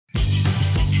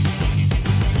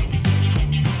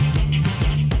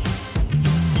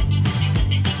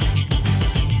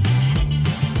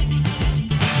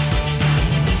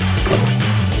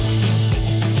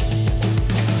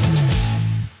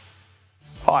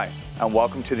and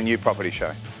welcome to the New Property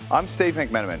Show. I'm Steve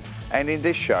McMenamin, and in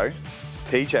this show,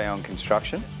 TJ on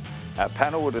construction, our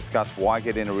panel will discuss why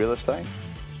get into real estate.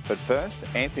 But first,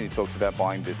 Anthony talks about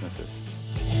buying businesses.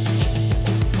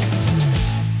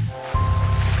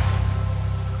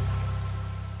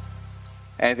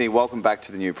 Anthony, welcome back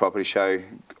to the New Property Show.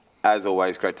 As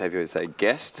always, great to have you as a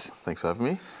guest. Thanks for having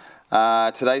me.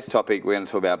 Today's topic, we're going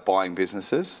to talk about buying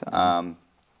businesses,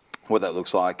 what that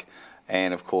looks like,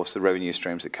 and of course the revenue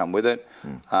streams that come with it. Do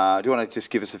you want to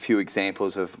just give us a few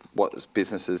examples of what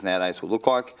businesses nowadays will look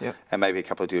like, and maybe a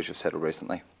couple of deals you've settled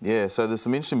recently? Yeah, so there's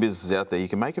some interesting businesses out there. You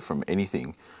can make it from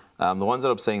anything. The ones that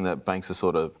I'm seeing that banks are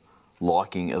sort of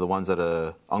liking are the ones that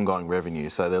are ongoing revenue.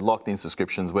 So they're locked in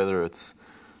subscriptions, whether it's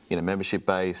membership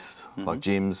based, like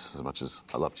gyms, as much as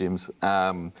I love gyms.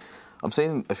 I'm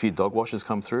seeing a few dog washers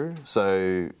come through.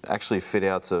 So actually fit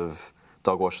outs of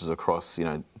dog washers across,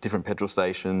 different petrol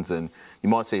stations, and you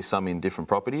might see some in different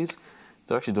properties.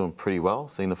 They're actually doing pretty well,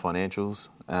 seeing the financials.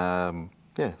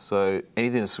 So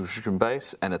anything that's subscription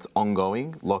based and it's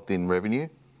ongoing, locked in revenue,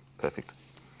 perfect.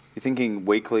 You're thinking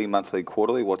weekly, monthly,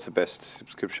 quarterly, what's the best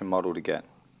subscription model to get?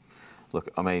 Look,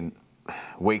 I mean,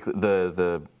 weekly,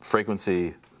 the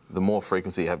frequency, the more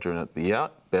frequency you have during the year,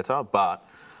 better, but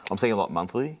I'm seeing a lot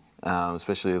monthly,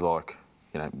 especially like,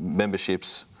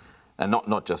 memberships, and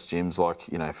not just gyms, like,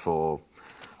 for,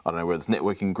 I don't know, whether it's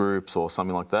networking groups or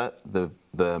something like that,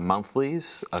 the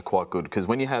monthlies are quite good. Because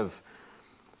when you have,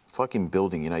 it's like in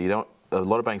building, a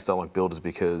lot of banks don't like builders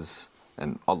because,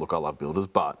 and I love builders,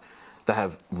 but they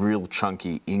have real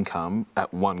chunky income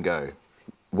at one go.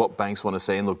 What banks want to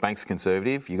see, and look, banks are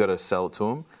conservative, you got to sell it to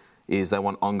them, is they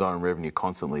want ongoing revenue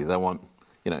constantly. They want,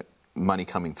 money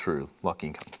coming through, like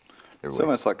income. It's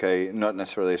almost like not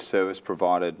necessarily a service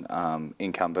provided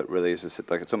income, but really it's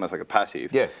almost like a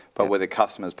passive. But where the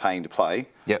customer's paying to play,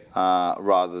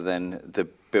 rather than the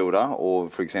builder or,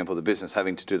 for example, the business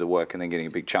having to do the work and then getting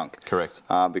a big chunk. Correct.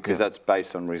 Because that's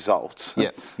based on results.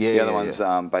 The other one's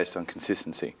based on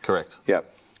consistency. Correct.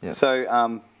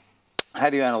 So how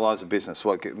do you analyse a business?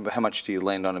 How much do you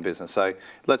lend on a business? So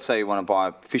let's say you want to buy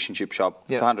a fish and chip shop.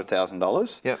 It's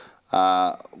 $100,000.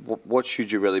 What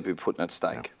should you really be putting at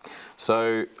stake?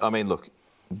 So, I mean, look,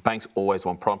 banks always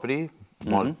want property.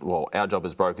 Well, our job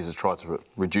as brokers is to try to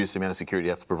reduce the amount of security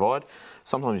you have to provide.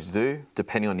 Sometimes you do,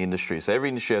 depending on the industry. So every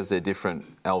industry has their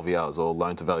different LVRs, or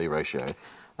loan-to-value ratio.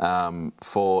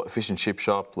 For a fish and chip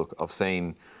shop, look, I've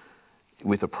seen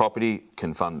with a property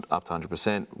can fund up to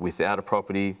 100%. Without a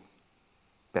property,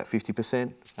 about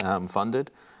 50%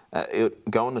 funded. It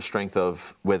go on the strength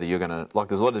of whether you're going to,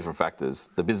 there's a lot of different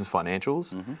factors. The business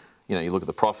financials, you look at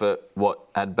the profit, what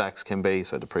add backs can be,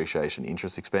 so depreciation,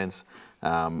 interest expense,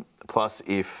 plus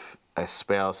if a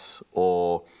spouse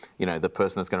or, the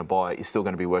person that's going to buy is still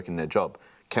going to be working their job,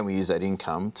 can we use that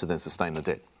income to then sustain the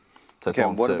debt? So it's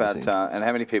on what servicing. about, and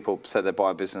how many people say they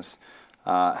buy a business,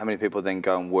 how many people then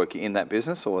go and work in that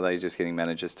business, or are they just getting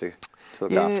managers to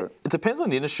look after it? It depends on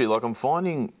the industry. Like I'm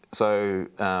finding,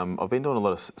 I've been doing a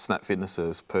lot of Snap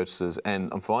Fitnesses purchases,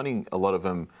 and I'm finding a lot of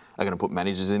them are going to put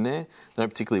managers in there. They don't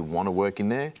particularly want to work in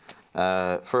there.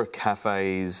 For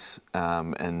cafes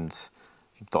and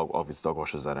dog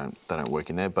washers, they don't work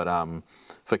in there. But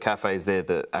for cafes, they're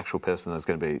the actual person that's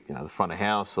going to be, the front of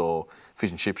house, or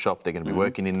fish and chip shop, they're going to be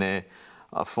working in there.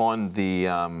 I find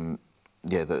the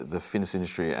fitness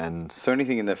industry and... So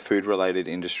anything in the food-related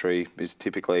industry is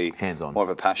typically hands-on, more of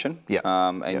a passion.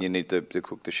 You need the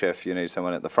cook, the chef, you need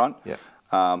someone at the front.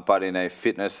 But in a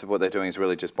fitness, what they're doing is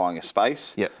really just buying a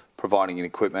space, providing an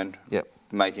equipment,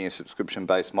 making a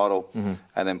subscription-based model,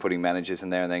 and then putting managers in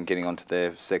there and then getting onto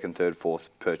their second, third, fourth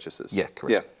purchases.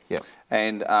 Correct.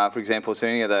 And for example, so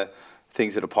any other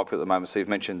things that are popular at the moment, so you've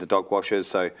mentioned the dog washers,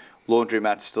 so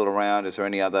laundromats still around. Is there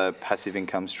any other passive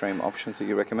income stream options that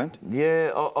you recommend?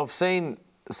 Yeah, I've seen,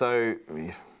 so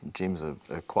gyms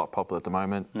are quite popular at the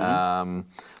moment. Laundromats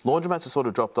have sort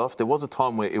of dropped off. There was a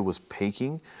time where it was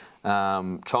peaking.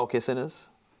 Childcare centres,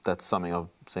 that's something I've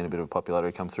seen a bit of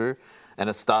popularity come through. And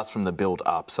it starts from the build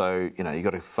up. So, you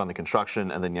got to fund the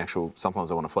construction, and then sometimes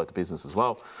they want to float the business as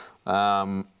well.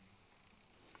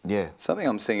 Something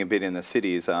I'm seeing a bit in the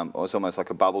city is it's almost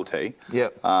like a bubble tea.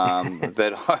 But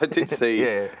I did see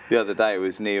the other day, it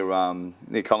was near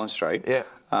Collins Street.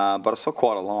 But I saw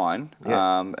quite a line.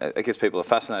 I guess people are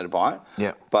fascinated by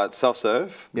it. But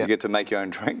self-serve, you get to make your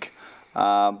own drink.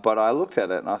 But I looked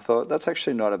at it and I thought that's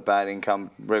actually not a bad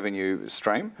income revenue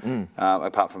stream,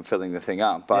 apart from filling the thing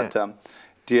up. But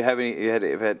do you have any? You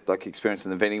had like experience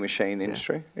in the vending machine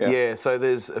industry? So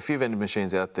there's a few vending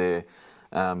machines out there.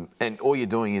 And all you're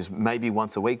doing is maybe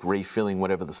once a week refilling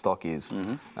whatever the stock is.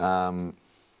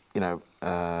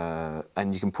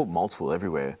 and you can put multiple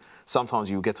everywhere. Sometimes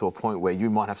you'll get to a point where you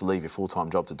might have to leave your full-time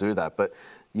job to do that, but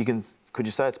you can, could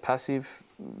you say it's passive,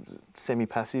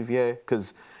 semi-passive? Yeah,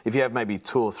 because if you have maybe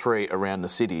 2 or 3 around the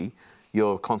city,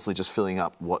 you're constantly just filling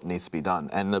up what needs to be done.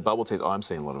 And the bubble teas, I'm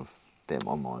seeing a lot of them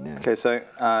online, yeah. Okay, so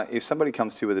if somebody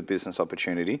comes to you with a business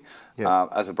opportunity,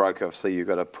 as a broker, obviously you've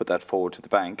got to put that forward to the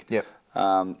bank. Yep.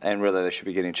 And really they should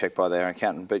be getting checked by their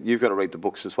accountant, but you've got to read the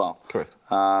books as well. Correct.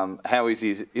 How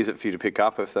easy is it for you to pick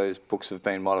up if those books have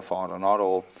been modified or not,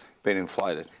 or been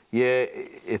inflated? Yeah,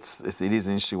 it is an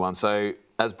interesting one. So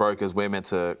as brokers, we're meant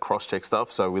to cross-check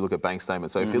stuff, so we look at bank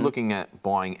statements. So if you're looking at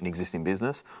buying an existing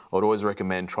business, I would always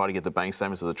recommend try to get the bank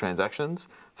statements of the transactions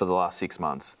for the last 6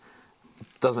 months.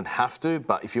 Doesn't have to,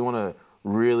 but if you want to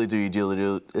really do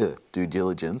due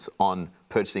diligence on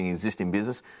purchasing an existing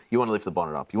business, you want to lift the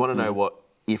bonnet up. You want to know what,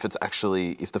 if it's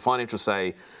actually, if the financials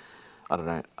say, I don't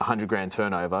know, 100 grand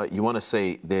turnover, you want to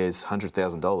see there's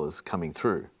 $100,000 coming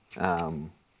through.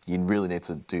 You really need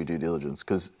to do due diligence,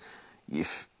 because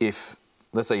if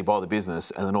let's say you buy the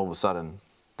business and then all of a sudden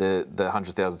the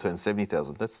 100,000 turns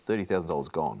 70,000, that's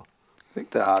 $30,000 gone. I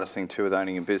think the hardest thing too with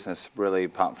owning a business, really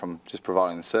apart from just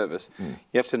providing the service, you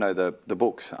have to know the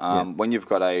books. When you've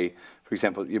got for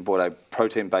example, you bought a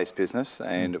protein-based business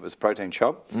and it was a protein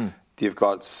shop, you've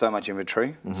got so much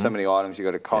inventory, so many items, you've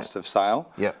got a cost of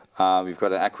sale, you've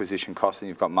got an acquisition cost, and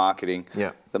you've got marketing.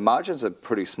 The margins are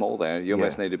pretty small there. You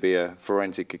almost need to be a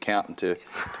forensic accountant to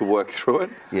work through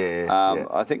it.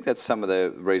 I think that's some of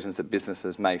the reasons that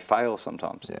businesses may fail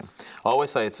sometimes. I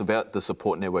always say it's about the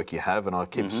support network you have, and I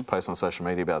keep posting on social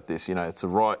media about this. You know, it's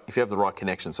if you have the right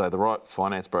connection, so the right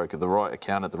finance broker, the right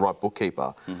accountant, the right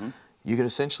bookkeeper, you can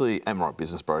essentially, and right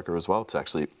business broker as well, to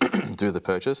actually do the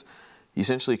purchase. You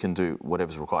essentially can do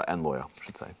whatever's required, and lawyer, I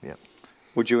should say.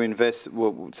 Would you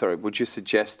would you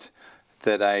suggest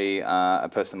that a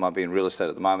person might be in real estate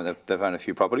at the moment, they've owned a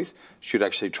few properties, should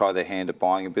actually try their hand at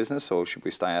buying a business, or should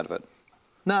we stay out of it?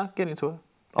 No, get into it.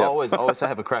 I always say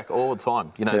have a crack all the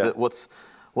time. You know, what's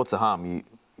the harm?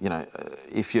 You know,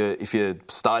 if you're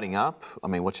starting up, I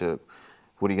mean, what are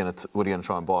you going to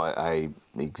try and buy? A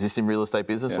existing real estate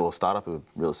business or start up a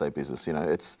real estate business? You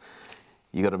know,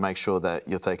 you got to make sure that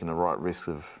you're taking the right risks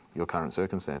of your current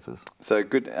circumstances. So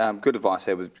good advice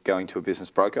there with going to a business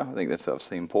broker. I think that's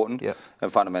obviously important.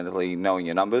 And fundamentally knowing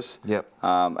your numbers.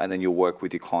 And then you'll work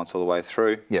with your clients all the way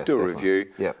through. Do a review.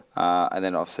 And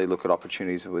then obviously look at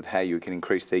opportunities with how you can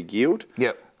increase their yield.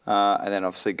 And then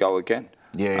obviously go again.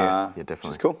 Definitely. Which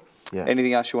is cool.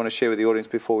 Anything else you want to share with the audience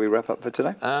before we wrap up for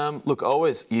today? Look,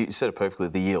 you said it perfectly,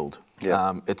 the yield.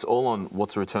 It's all on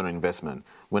what's the return on investment.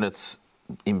 When it's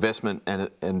investment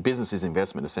and business is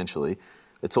investment, essentially,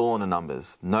 it's all on the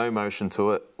numbers. No emotion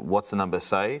to it. What's the number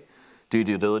say? Do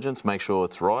due diligence, make sure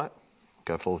it's right,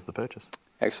 go forward with the purchase.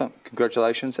 Excellent.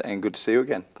 Congratulations and good to see you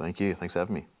again. Thank you. Thanks for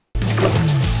having me.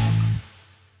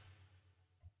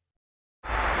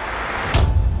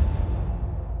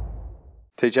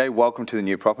 TJ, welcome to the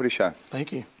New Property Show.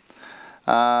 Thank you.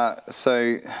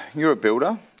 So you're a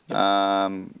builder,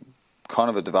 kind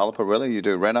of a developer really. You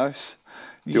do renos,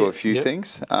 do a few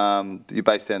things. You're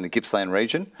based down in the Gippsland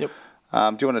region. Do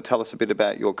you want to tell us a bit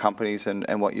about your companies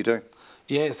and what you do?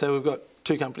 Yeah, so we've got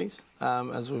 2 companies,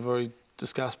 as we've already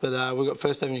discussed, but we've got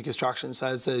First Avenue Construction,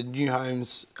 so it's new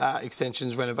homes,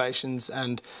 extensions, renovations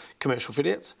and commercial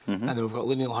fit-outs. And then we've got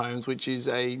Lineal Homes, which is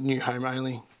a new home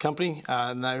only company,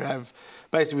 and they have,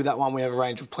 basically with that one we have a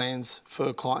range of plans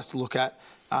for clients to look at,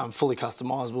 fully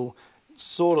customisable,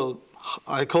 sort of,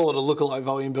 I call it a lookalike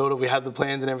volume builder. We have the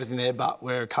plans and everything there, but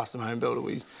we're a custom home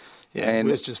builder. And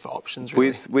it's just for options,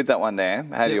 really. With that one there,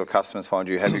 how do your customers find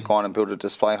you? Have you gone and built a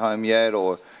display home yet,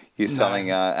 or you selling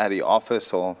out of your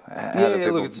office, or how do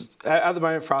people... Look, at the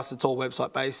moment for us it's all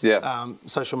website based,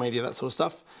 social media, that sort of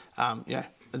stuff.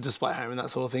 A display home and that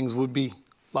sort of things would be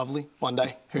lovely one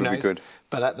day, who knows? Be good.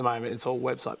 But at the moment it's all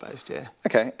website based,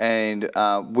 Okay, and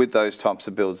with those types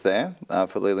of builds there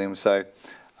for Lilium, so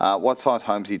what size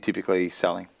homes are you typically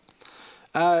selling?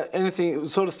 Anything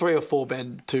sort of 3 or 4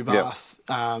 bed, 2 bath,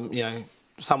 you know,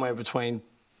 somewhere between,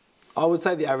 I would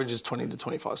say the average is 20 to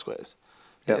 25 squares.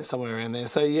 Somewhere around there.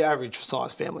 So your average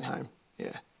size family home,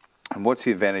 And what's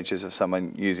the advantages of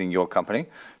someone using your company?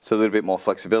 So a little bit more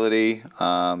flexibility,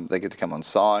 they get to come on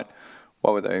site.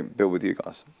 Why would they build with you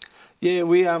guys? Yeah,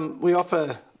 we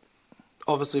offer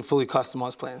obviously fully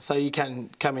customised plans. So you can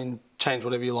come in, change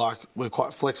whatever you like. We're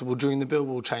quite flexible during the build.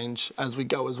 We'll change as we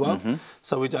go as well.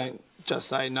 So we don't just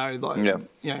say no, like,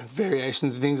 you know,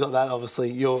 variations and things like that.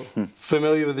 Obviously, you're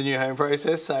familiar with the new home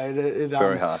process, so it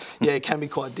very hard. Yeah, it can be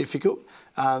quite difficult.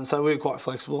 So we're quite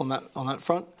flexible on that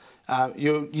front.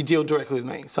 you deal directly with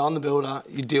me. So I'm the builder,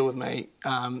 you deal with me.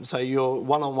 So you're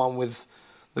one-on-one with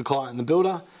the client and the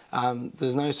builder.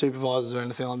 There's no supervisors or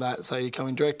anything like that. So you're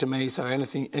coming direct to me. So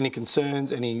any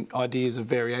concerns, any ideas of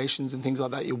variations and things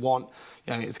like that you want,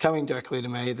 it's coming directly to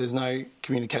me. There's no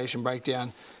communication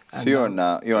breakdown. So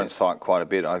you're on site quite a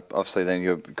bit. Obviously, then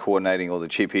you're coordinating all the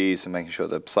chippies and making sure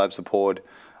the slabs are poured.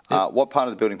 Yep. What part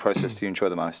of the building process do you enjoy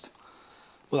the most?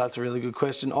 Well, that's a really good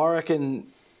question. I reckon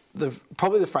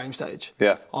probably the frame stage.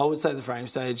 Yeah. I would say the frame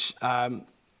stage.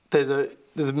 There's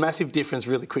a massive difference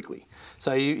really quickly.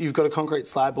 So you've got a concrete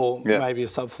slab or maybe a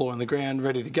subfloor on the ground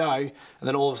ready to go, and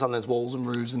then all of a sudden there's walls and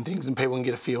roofs and things, and people can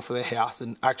get a feel for their house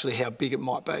and actually how big it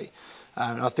might be.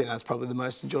 And I think that's probably the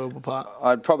most enjoyable part.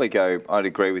 I'd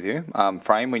agree with you.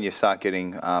 Frame when you start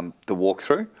getting the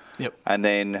walkthrough. Yep. And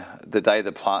then the day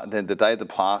the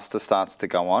plaster starts to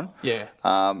go on,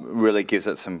 really gives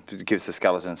the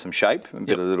skeleton some shape and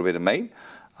a little bit of meat.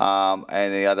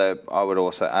 And the other I would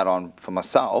also add on for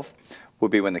myself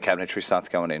would be when the cabinetry starts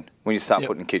going in. When you start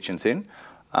putting kitchens in,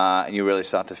 and you really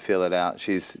start to feel it out.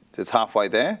 It's halfway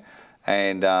there,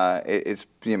 and it's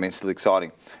immensely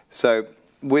exciting. So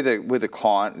with a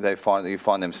client, you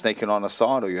find them sneaking on a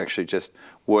side, or you're actually just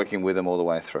working with them all the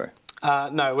way through.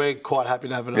 No, we're quite happy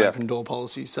to have an open door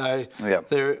policy. So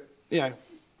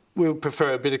we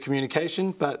prefer a bit of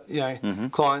communication, but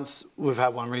clients, we've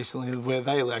had one recently where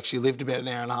they actually lived about an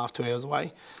hour and a half, 2 hours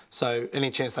away. So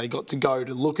any chance they got to go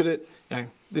to look at it,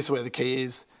 this is where the key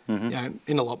is. In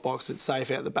a lockbox, it's safe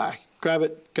out the back. Grab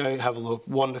it, go have a look,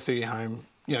 wander through your home,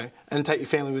 and take your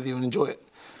family with you and enjoy it.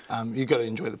 You've got to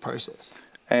enjoy the process.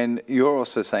 And you're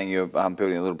also saying you're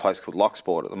building a little place called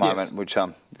Locksport at the moment, which is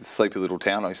a sleepy little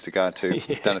town I used to go to.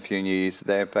 Done a few New Years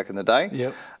there back in the day.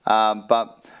 Yep.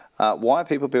 But why are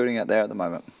people building out there at the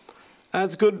moment?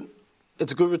 It's a good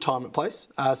retirement place.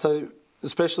 So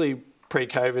especially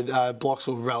pre-COVID, blocks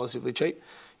were relatively cheap.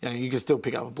 You can still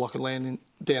pick up a block of land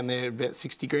down there at about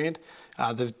 60 grand.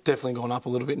 They've definitely gone up a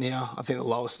little bit now. I think the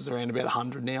lowest is around about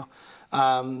 100 now.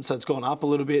 So it's gone up a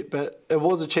little bit, but it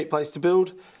was a cheap place to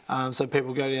build. So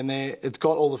people go down there. It's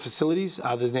got all the facilities.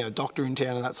 There's now a doctor in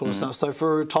town and that sort of stuff. So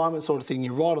for a retirement sort of thing,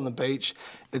 you're right on the beach.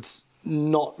 It's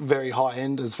not very high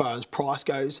end as far as price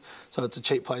goes. So it's a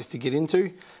cheap place to get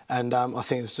into. And I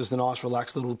think it's just a nice,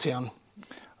 relaxed little town.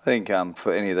 I think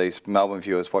for any of these Melbourne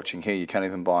viewers watching here, you can't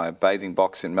even buy a bathing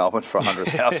box in Melbourne for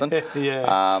 100,000. And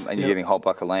you're getting a whole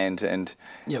block of land, and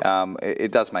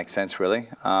it does make sense really,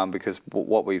 because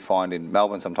what we find in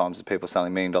Melbourne sometimes is people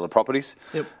selling $1 million properties,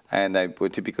 and they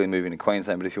would typically move into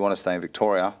Queensland. But if you want to stay in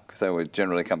Victoria, because they would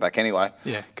generally come back anyway,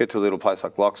 get to a little place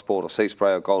like Locksport or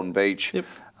Seaspray or Golden Beach,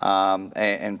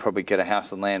 and probably get a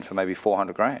house and land for maybe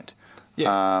 400 grand.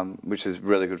 Which is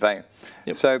really good value.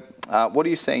 So what are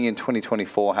you seeing in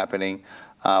 2024 happening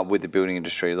with the building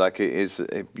industry? Like, is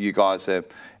you guys are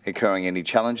incurring any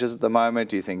challenges at the moment?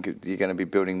 Do you think you're going to be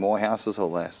building more houses or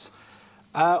less?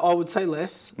 I would say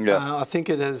less. I think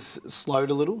it has slowed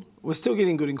a little. We're still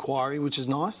getting good inquiry, which is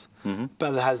nice,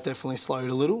 but it has definitely slowed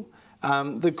a little.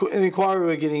 The inquiry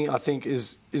we're getting, I think,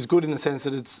 is good in the sense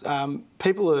that it's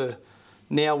people are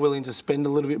now willing to spend a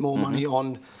little bit more money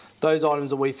on those items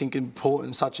that we think are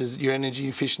important, such as your energy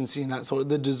efficiency and that sort of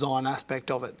the design aspect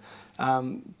of it.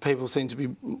 People seem to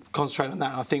be concentrating on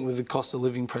that. And I think with the cost of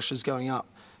living pressures going up,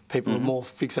 people are more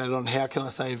fixated on how can I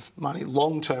save money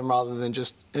long term rather than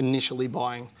just initially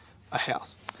buying a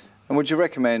house. And would you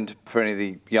recommend for any of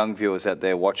the young viewers out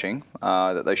there watching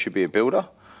that they should be a builder?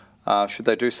 Should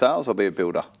they do sales or be a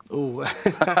builder? Ooh, it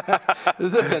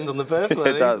depends on the person.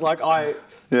 It does. Like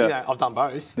I've done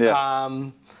both.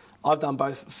 I've done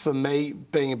both. For me,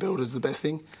 being a builder is the best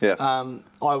thing.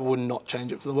 I would not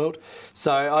change it for the world.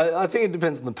 So I think it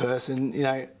depends on the person.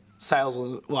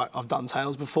 Sales, I've done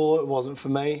sales before. It wasn't for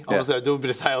me. Obviously, I do a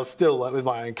bit of sales still, like with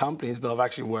my own companies, but I've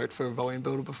actually worked for a volume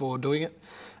builder before doing it.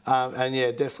 And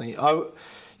definitely.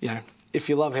 If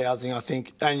you love housing, I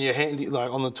think, and you're handy,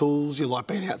 like on the tools, you like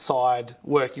being outside,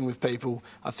 working with people,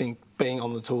 I think being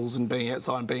on the tools and being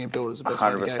outside and being a builder is the best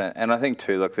 100%. Way to go. And I think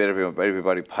too, look, that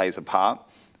everybody plays a part.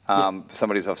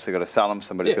 Somebody's obviously got to sell them,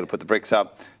 somebody's got to put the bricks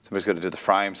up, somebody's got to do the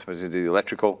frame, somebody's got to do the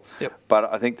electrical.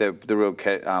 But I think the real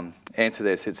answer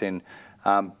there sits in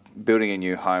building a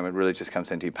new home. It really just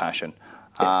comes into your passion.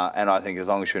 And I think as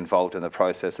long as you're involved in the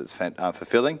process, it's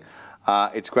fulfilling.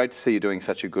 It's great to see you doing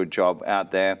such a good job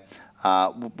out there.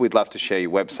 We'd love to share your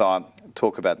website,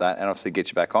 talk about that, and obviously get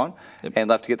you back on. And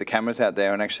love to get the cameras out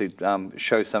there and actually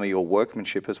show some of your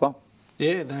workmanship as well.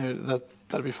 Yeah, no,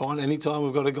 that'd be fine. Anytime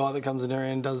we've got a guy that comes in there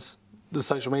and does the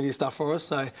social media stuff for us.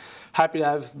 So happy to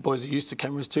have, the boys are used to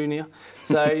cameras too now.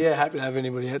 So yeah, happy to have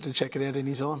anybody out to check it out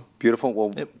anytime. Beautiful.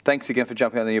 Well, thanks again for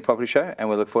jumping on the New Property Show, and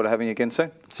we look forward to having you again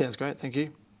soon. Sounds great. Thank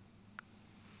you.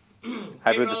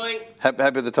 Happy with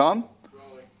the time?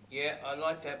 Rolling. Yeah, I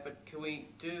like that, but can we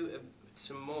do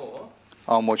some more?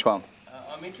 On which one?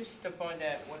 I'm interested to find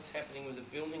out what's happening with the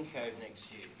building code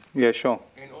next year. Yeah, sure.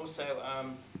 And also,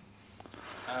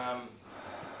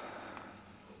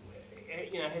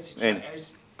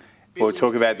 We'll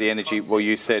talk about the energy. Well,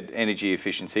 you said energy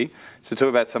efficiency. So talk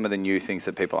about some of the new things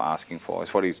that people are asking for.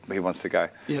 It's what he wants to go.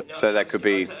 Yep. No, so that could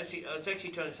be... I was actually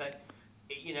trying to say,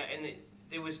 and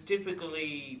there was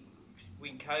difficulty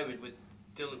with COVID with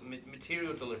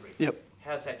material delivery. Yep.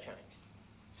 How's that changed?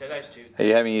 So those two. Are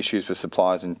you having issues with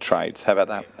suppliers and trades? How about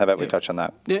that? How about we touch on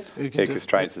that? Yeah, because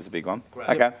trades is a big one. Great.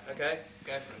 Okay. Okay,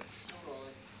 go for it.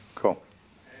 Cool.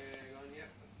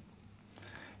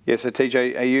 Yeah, so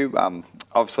TJ, are you,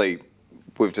 obviously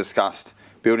we've discussed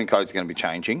building codes are going to be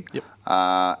changing. Yep.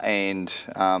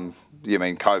 You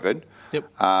mean COVID.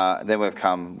 Yep. Then we've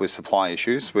come with supply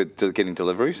issues with getting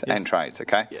deliveries and trades,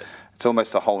 okay? Yes. It's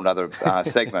almost a whole other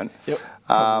segment. Yep.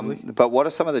 But what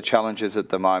are some of the challenges at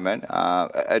the moment?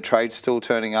 Are trades still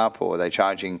turning up, or are they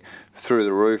charging through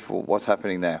the roof, or what's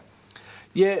happening there?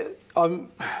 Yeah,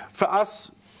 for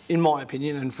us, in my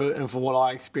opinion, and for what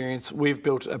I experience, we've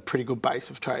built a pretty good base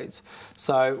of trades.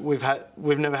 So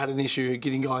we've never had an issue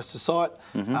getting guys to site.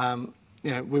 Mm-hmm.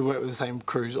 We work with the same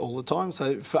crews all the time.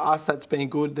 So for us, that's been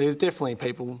good. There's definitely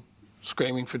people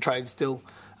screaming for trades still,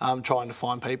 trying to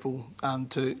find people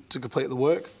to complete the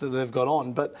work that they've got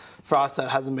on. But for us,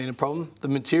 that hasn't been a problem. The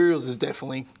materials has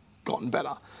definitely gotten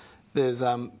better. There's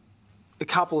a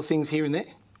couple of things here and there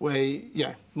where,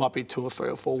 might be 2 or 3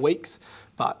 or 4 weeks,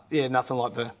 but yeah, nothing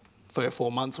like the 3 or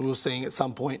 4 months we were seeing at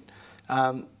some point.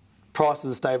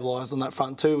 Prices are stabilised on that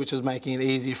front too, which is making it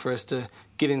easier for us to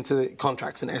get into the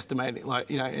contracts and estimate it,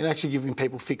 and actually giving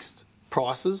people fixed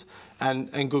prices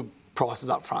and good prices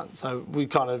up front. So we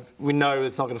know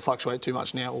it's not going to fluctuate too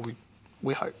much now, or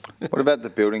we hope. What about the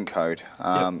building code?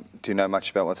 Do you know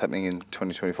much about what's happening in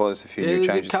 2024? There's a few new changes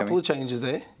coming. There's a couple of changes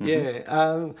there. Mm-hmm.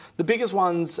 Yeah. The biggest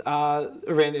ones are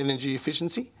around energy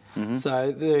efficiency. Mm-hmm.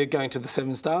 So they're going to the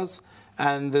 7 stars.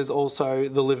 And there's also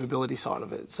the livability side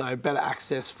of it. So better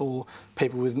access for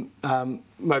people with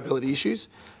mobility issues.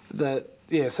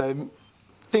 So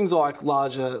things like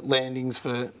larger landings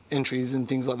for entries and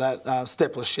things like that,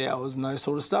 stepless showers and those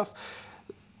sort of stuff.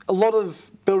 A lot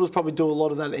of builders probably do a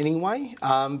lot of that anyway,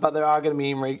 but there are going to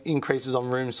be increases on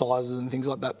room sizes and things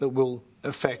like that will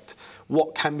affect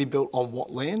what can be built on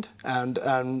what land,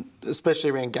 and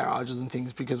especially around garages and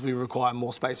things, because we require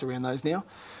more space around those now.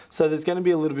 So there's going to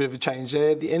be a little bit of a change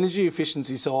there. The energy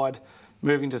efficiency side,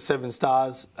 moving to 7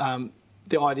 stars,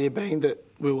 the idea being that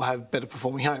we will have better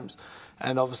performing homes,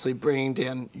 and obviously bringing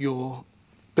down your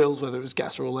bills, whether it was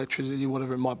gas or electricity,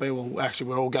 whatever it might be. Well, actually,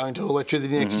 we're all going to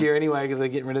electricity next year anyway because they're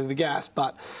getting rid of the gas.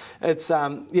 But it's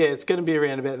it's going to be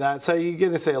around about that. So you're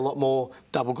going to see a lot more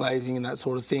double glazing and that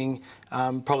sort of thing.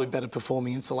 Probably better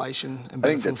performing insulation and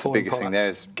better performing products. I think that's the biggest thing there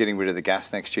is getting rid of the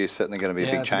gas next year is certainly going to be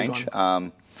a big change.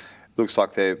 Looks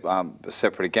like they're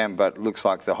separate again, but looks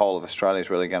like the whole of Australia is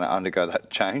really going to undergo that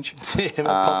change.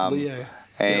 Possibly, yeah.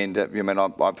 And I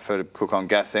prefer to cook on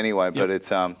gas anyway, but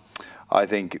it's I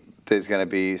think there's going to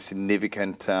be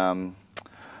significant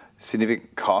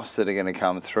costs that are going to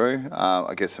come through.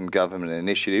 I guess some government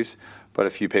initiatives, but a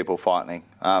few people fighting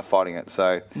it.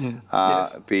 So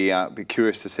be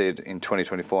curious to see it in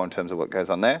 2024 in terms of what goes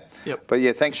on there. Yep. But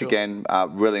yeah, thanks again.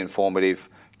 Really informative.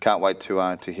 Can't wait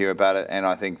to hear about it. And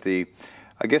I think the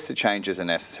changes are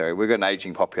necessary. We've got an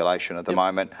ageing population at the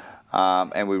moment,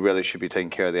 and we really should be taking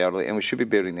care of the elderly, and we should be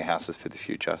building the houses for the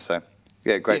future. So.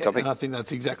 Yeah, great topic. And I think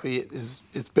that's exactly it,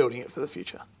 it's building it for the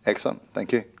future. Excellent.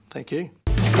 Thank you. Thank you.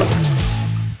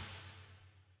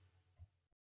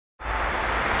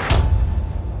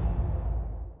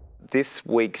 This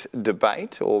week's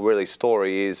debate, or really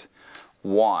story, is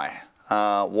why?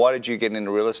 Why did you get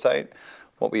into real estate?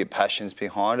 What were your passions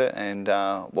behind it? And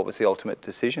what was the ultimate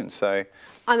decision? So,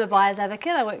 I'm a buyer's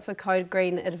advocate. I work for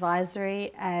Kode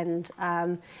Advisory, and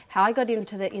how I got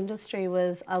into the industry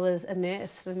was I was a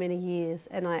nurse for many years,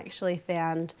 and I actually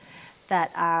found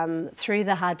that through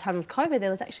the hard time of COVID,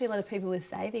 there was actually a lot of people with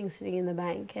savings sitting in the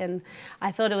bank, and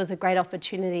I thought it was a great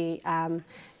opportunity. I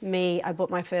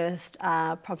bought my first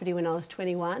property when I was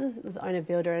 21. I was an owner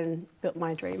builder and built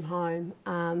my dream home.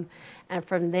 And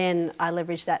from then, I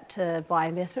leveraged that to buy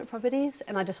investment properties,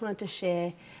 and I just wanted to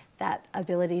share that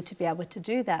ability to be able to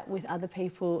do that with other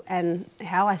people. And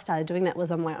how I started doing that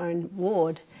was on my own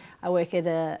ward. I work at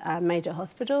a major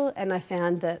hospital, and I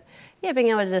found that, yeah, being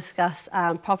able to discuss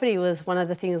property was one of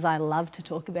the things I loved to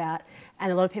talk about,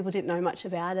 and a lot of people didn't know much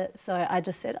about it. So I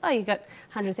just said, oh, you got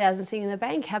 100,000 sitting in the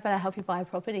bank, how about I help you buy a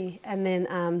property? And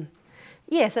then,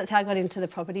 yeah, so that's how I got into the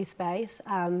property space,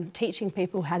 teaching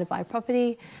people how to buy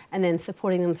property and then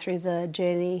supporting them through the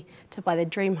journey to buy their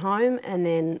dream home, and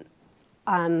then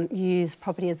use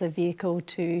property as a vehicle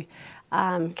to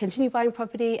continue buying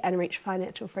property and reach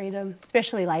financial freedom,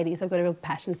 especially ladies. I've got a real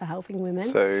passion for helping women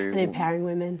and empowering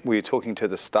women. Were you talking to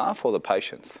the staff or the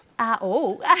patients?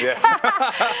 All. Yeah.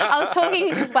 I was talking,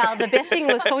 well, the best thing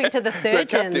was talking to the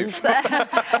surgeons.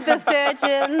 The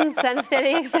surgeons,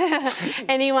 anaesthetics,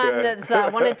 anyone that's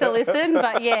wanted to listen.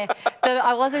 But yeah,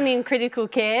 I wasn't in critical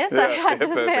care, so I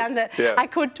just found that I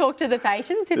could talk to the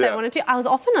patients if they wanted to. I was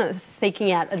often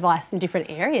seeking out advice in different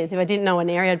areas. If I didn't know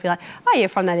an area, I'd be like, oh, you're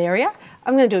from that area?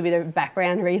 I'm going to do a bit of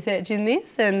background research in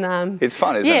this. And it's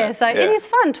fun, isn't it? Yeah, so it is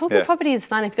fun. Talking property is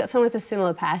fun if you've got someone with a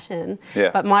similar passion. Yeah.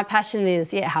 But my passion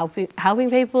is, helping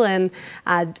people and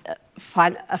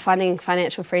finding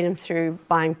financial freedom through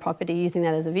buying property, using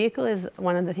that as a vehicle is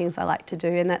one of the things I like to do,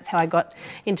 and that's how I got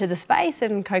into the space,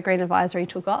 and Kode Green Advisory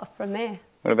took off from there.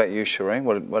 What about you, Sherree?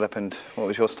 What happened? What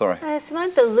was your story? So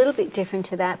mine's a little bit different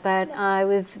to that, but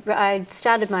I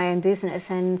started my own business,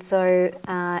 and so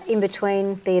in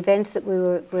between the events that we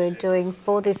were doing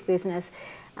for this business,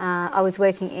 I was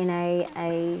working in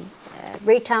a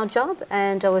retail job,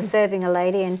 and I was serving a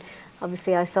lady, and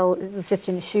obviously it was just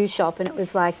in a shoe shop, and it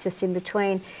was like just in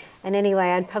between. And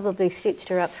anyway, I'd probably stitched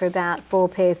her up for about 4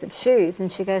 pairs of shoes,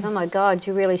 and she goes, oh my God,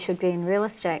 you really should be in real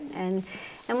estate. And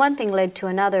one thing led to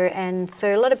another, and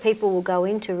so a lot of people will go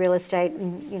into real estate,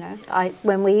 and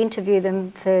when we interview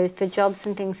them for jobs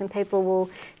and things, and people will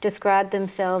describe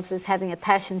themselves as having a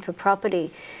passion for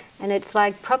property. And it's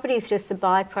like property is just a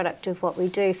byproduct of what we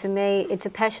do. For me, it's a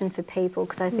passion for people,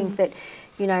 because I think that,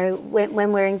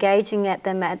 when we're engaging at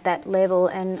them at that level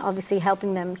and obviously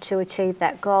helping them to achieve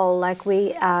that goal, like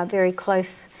we are very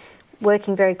close,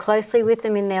 working very closely with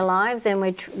them in their lives, and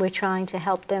we're trying to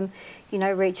help them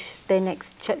reach their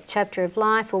next chapter of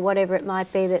life, or whatever it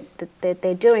might be that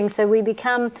they're doing. So we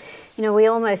become, we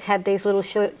almost have these little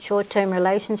short-term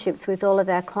relationships with all of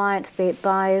our clients, be it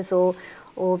buyers or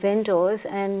vendors.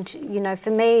 And, for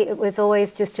me, it was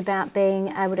always just about being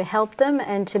able to help them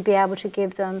and to be able to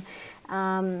give them,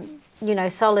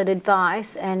 solid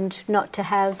advice, and not to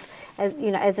have,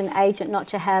 as an agent, not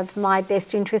to have my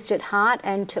best interest at heart,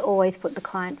 and to always put the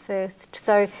client first.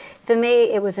 So for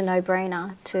me, it was a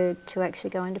no-brainer to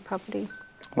actually go into property.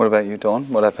 What about you, Dawn?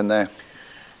 What happened there?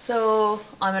 So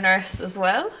I'm a nurse as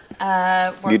well.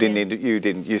 You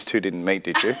two didn't meet,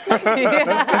 did you?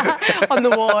 On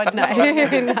the ward, no.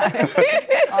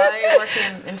 I work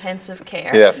in intensive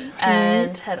care,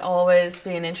 and had always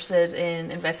been interested in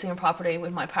investing in property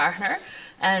with my partner.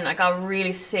 And I got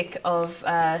really sick of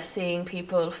seeing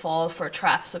people fall for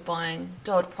traps of buying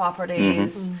dud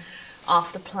properties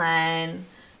off the plan.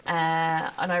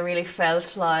 And I really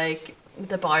felt like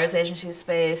the buyer's agency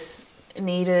space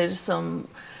needed some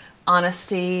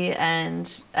honesty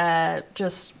and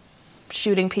just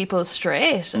shooting people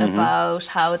straight about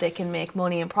how they can make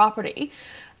money in property.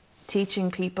 Teaching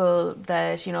people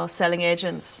that, selling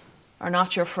agents are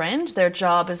not your friend. Their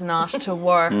job is not to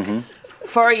work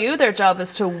for you, their job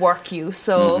is to work you.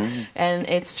 So, and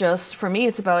it's just, for me,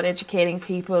 it's about educating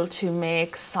people to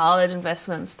make solid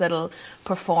investments that'll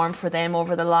perform for them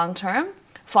over the long term,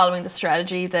 following the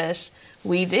strategy that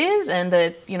we did, and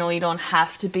that, you don't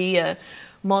have to be a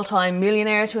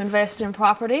multi-millionaire to invest in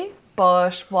property,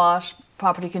 but what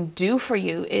property can do for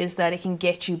you is that it can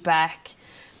get you back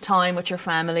time with your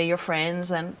family, your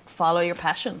friends, and follow your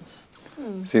passions.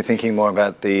 So you're thinking more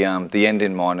about the end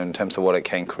in mind in terms of what it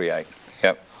can create.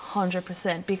 Yep.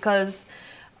 100%, because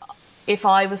if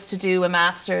I was to do a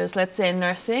master's, let's say in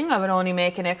nursing, I would only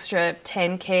make an extra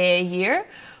 10k a year,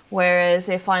 whereas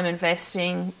if I'm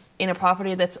investing in a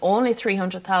property that's only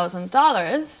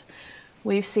 $300,000,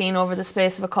 we've seen over the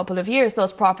space of a couple of years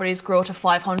those properties grow to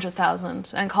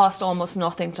 $500,000 and cost almost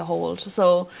nothing to hold.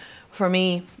 So for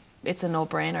me, it's a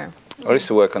no-brainer. I used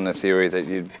to work on the theory that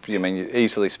you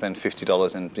easily spend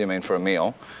 $50 for a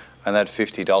meal, and that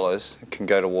 $50 can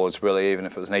go towards, really, even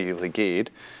if it was negatively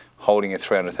geared, holding a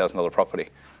 $300,000 property.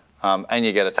 And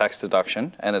you get a tax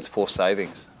deduction, and it's forced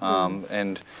savings.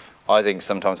 And I think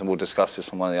sometimes, and we'll discuss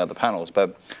this on one of the other panels,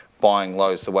 but buying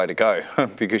low is the way to go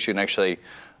because you can actually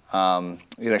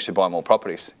buy more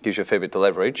properties. Gives you a fair bit to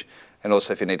leverage, and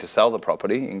also if you need to sell the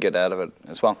property, you can get out of it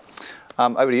as well.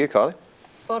 Over to you, Kylie.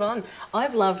 Spot on.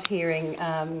 I've loved hearing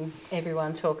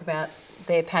everyone talk about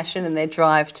their passion and their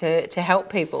drive to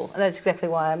help people. And that's exactly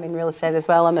why I'm in real estate as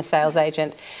well. I'm a sales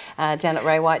agent down at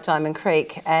Ray White Diamond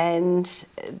Creek, and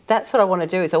that's what I want to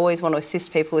do, is always want to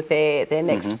assist people with their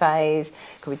next phase.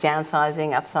 Could be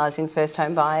downsizing, upsizing, first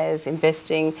home buyers,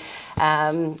 investing,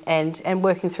 and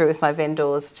working through with my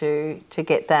vendors to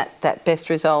get that best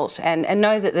result and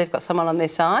know that they've got someone on their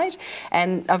side.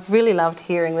 And I've really loved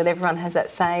hearing that everyone has that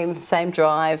same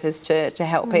drive as to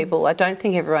help people. I don't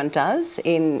think everyone does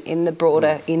in the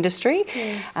broader industry.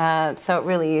 So it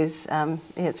really is,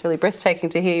 it's really breathtaking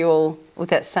to hear you all with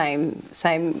that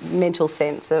same mental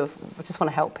sense of I just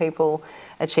want to help people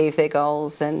achieve their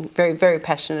goals, and very, very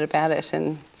passionate about it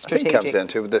and strategic. I think it comes down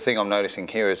to, the thing I'm noticing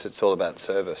here is it's all about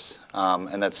service,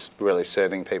 and that's really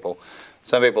serving people.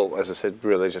 Some people, as I said,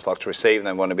 really just like to receive and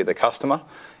they want to be the customer.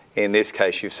 In this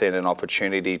case, you've seen an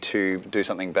opportunity to do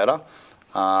something better.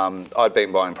 I'd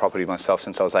been buying property myself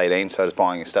since I was 18, so I was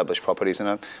buying established properties, and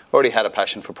I already had a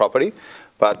passion for property.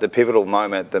 But the pivotal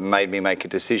moment that made me make a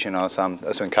decision, I was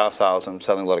doing car sales, I'm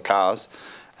selling a lot of cars,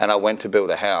 and I went to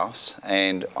build a house,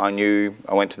 and I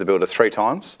went to the builder 3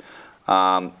 times,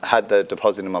 had the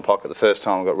deposit in my pocket. The first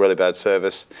time I got really bad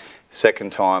service.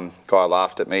 Second time, guy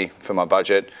laughed at me for my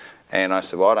budget, and I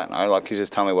said, well, I don't know, like, you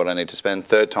just tell me what I need to spend.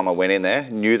 Third time I went in there,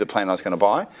 knew the plan I was going to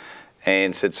buy,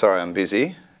 and said, sorry, I'm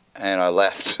busy, and I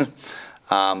left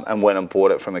and went and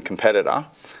bought it from a competitor.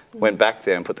 Went back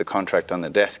there and put the contract on the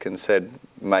desk and said,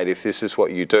 mate, if this is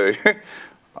what you do,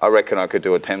 I reckon I could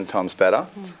do it 10 times better.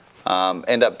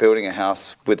 End up building a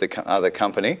house with the other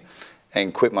company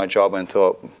and quit my job and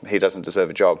thought he doesn't deserve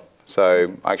a job.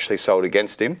 So I actually sold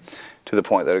against him to the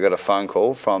point that I got a phone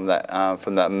call from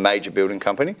that major building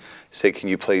company, said, can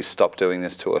you please stop doing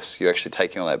this to us? You're actually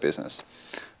taking all our business.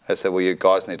 I said, well, you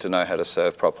guys need to know how to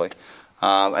serve properly.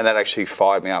 And that actually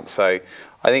fired me up. So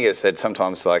I think it said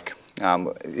sometimes, like, I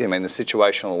mean, the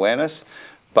situational awareness,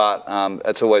 but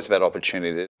it's always about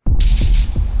opportunity.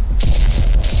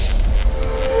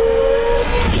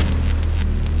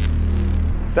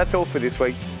 That's all for this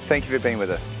week. Thank you for being with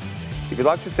us. If you'd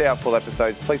like to see our full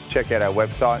episodes, please check out our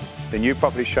website,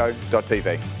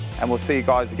 thenewpropertyshow.tv. And we'll see you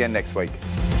guys again next week.